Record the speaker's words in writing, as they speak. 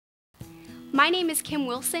My name is Kim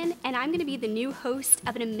Wilson, and I'm going to be the new host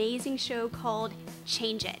of an amazing show called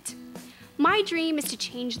Change It. My dream is to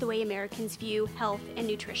change the way Americans view health and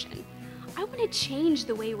nutrition. I want to change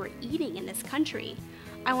the way we're eating in this country.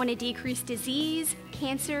 I want to decrease disease,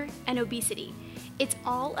 cancer, and obesity. It's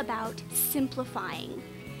all about simplifying.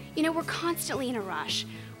 You know, we're constantly in a rush.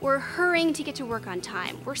 We're hurrying to get to work on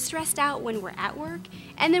time. We're stressed out when we're at work,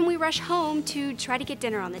 and then we rush home to try to get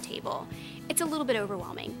dinner on the table. It's a little bit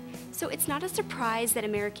overwhelming. So it's not a surprise that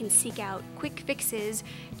Americans seek out quick fixes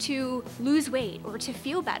to lose weight or to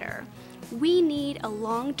feel better. We need a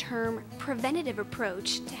long-term preventative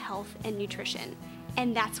approach to health and nutrition,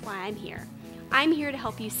 and that's why I'm here. I'm here to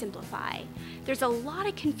help you simplify. There's a lot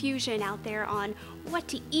of confusion out there on what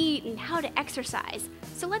to eat and how to exercise,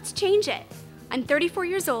 so let's change it. I'm 34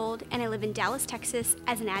 years old and I live in Dallas, Texas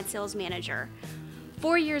as an ad sales manager.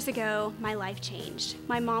 4 years ago, my life changed.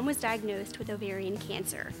 My mom was diagnosed with ovarian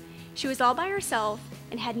cancer. She was all by herself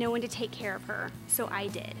and had no one to take care of her, so I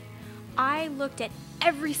did. I looked at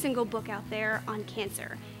every single book out there on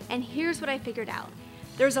cancer, and here's what I figured out.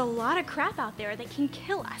 There's a lot of crap out there that can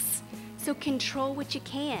kill us. So control what you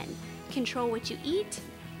can, control what you eat,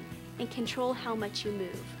 and control how much you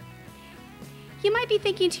move. You might be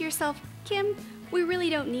thinking to yourself, Kim, we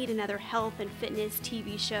really don't need another health and fitness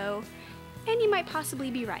TV show, and you might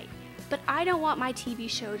possibly be right. But I don't want my TV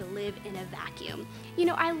show to live in a vacuum. You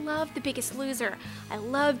know, I love The Biggest Loser. I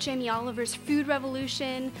love Jamie Oliver's Food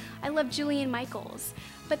Revolution. I love Jillian Michaels.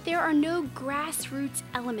 But there are no grassroots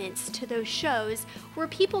elements to those shows where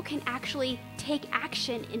people can actually take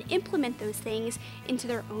action and implement those things into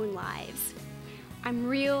their own lives. I'm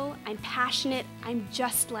real, I'm passionate, I'm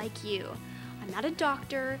just like you. I'm not a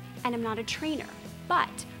doctor and I'm not a trainer,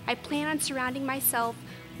 but I plan on surrounding myself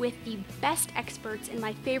with the best experts and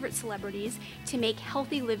my favorite celebrities to make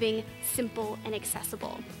healthy living simple and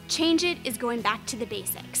accessible. Change It is going back to the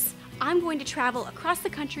basics. I'm going to travel across the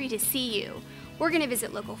country to see you. We're going to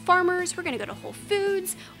visit local farmers, we're going to go to Whole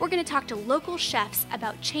Foods, we're going to talk to local chefs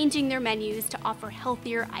about changing their menus to offer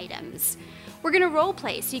healthier items. We're going to role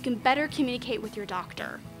play so you can better communicate with your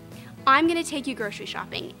doctor. I'm going to take you grocery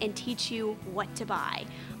shopping and teach you what to buy.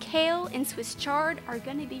 Kale and Swiss Chard are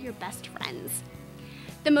going to be your best friends.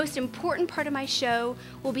 The most important part of my show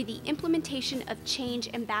will be the implementation of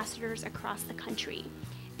change ambassadors across the country.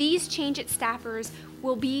 These Change It staffers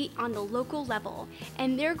will be on the local level,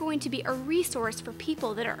 and they're going to be a resource for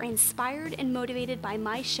people that are inspired and motivated by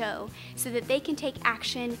my show so that they can take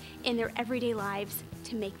action in their everyday lives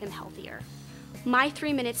to make them healthier. My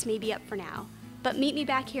 3 minutes may be up for now, but meet me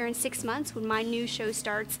back here in 6 months when my new show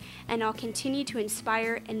starts, and I'll continue to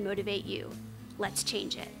inspire and motivate you. Let's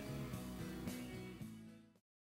change it.